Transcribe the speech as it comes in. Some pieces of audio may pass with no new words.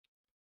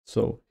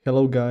So,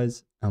 hello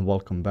guys and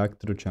welcome back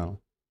to the channel.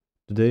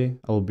 Today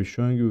I will be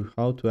showing you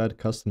how to add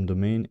custom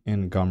domain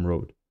in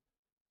Gumroad.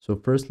 So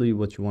firstly,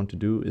 what you want to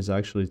do is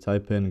actually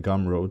type in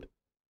Gumroad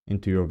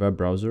into your web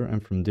browser,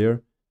 and from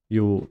there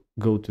you will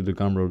go to the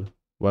Gumroad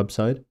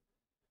website.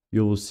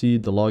 You will see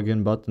the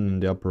login button in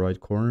the upper right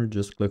corner.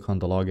 Just click on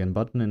the login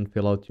button and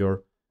fill out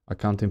your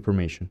account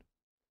information.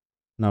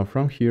 Now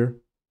from here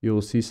you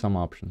will see some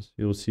options.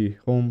 You will see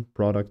home,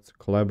 products,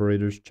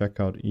 collaborators,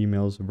 checkout,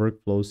 emails,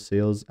 workflows,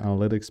 sales,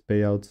 analytics,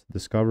 payouts,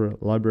 discover,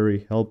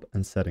 library, help,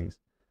 and settings.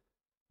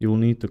 You will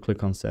need to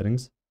click on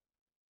settings.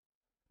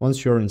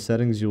 Once you're in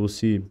settings, you will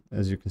see,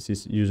 as you can see,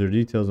 user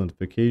details,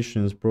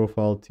 notifications,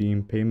 profile,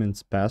 team,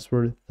 payments,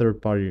 password,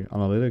 third-party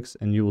analytics,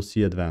 and you will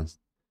see advanced.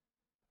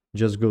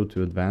 Just go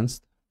to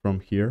advanced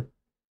from here.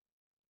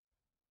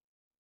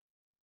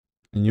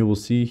 And you will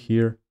see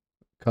here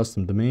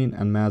custom domain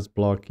and mass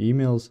block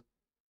emails.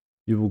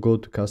 You will go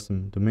to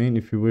custom domain.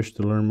 If you wish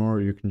to learn more,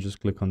 you can just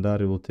click on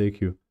that. It will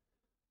take you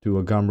to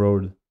a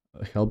Gumroad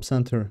help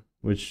center,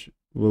 which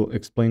will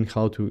explain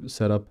how to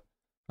set up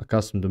a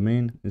custom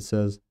domain. It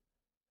says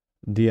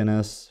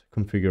DNS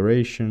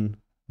configuration,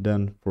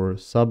 then for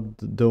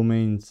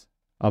subdomains,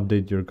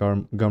 update your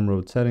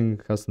Gumroad setting,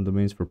 custom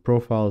domains for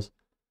profiles.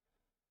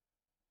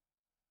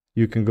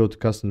 You can go to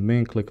custom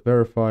domain, click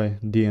verify,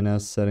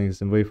 DNS settings,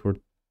 and wait for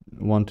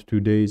 1 to 2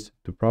 days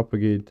to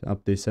propagate,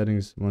 update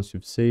settings once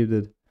you've saved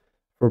it.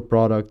 For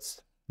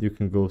products, you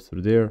can go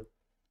through there.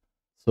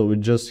 So it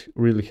just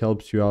really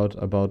helps you out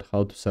about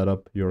how to set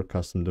up your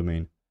custom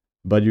domain.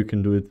 But you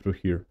can do it through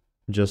here.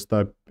 Just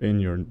type in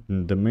your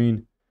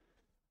domain,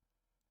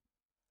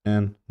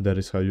 and that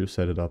is how you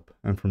set it up.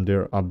 And from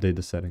there, update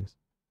the settings.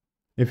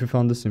 If you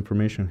found this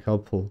information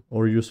helpful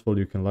or useful,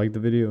 you can like the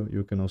video.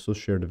 You can also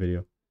share the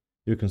video.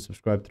 You can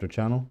subscribe to the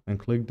channel and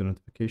click the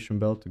notification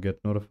bell to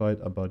get notified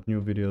about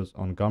new videos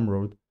on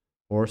Gumroad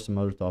or some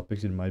other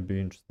topics you might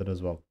be interested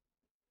as well.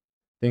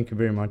 Thank you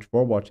very much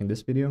for watching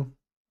this video,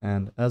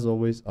 and as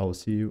always, I will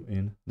see you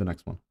in the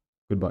next one.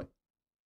 Goodbye.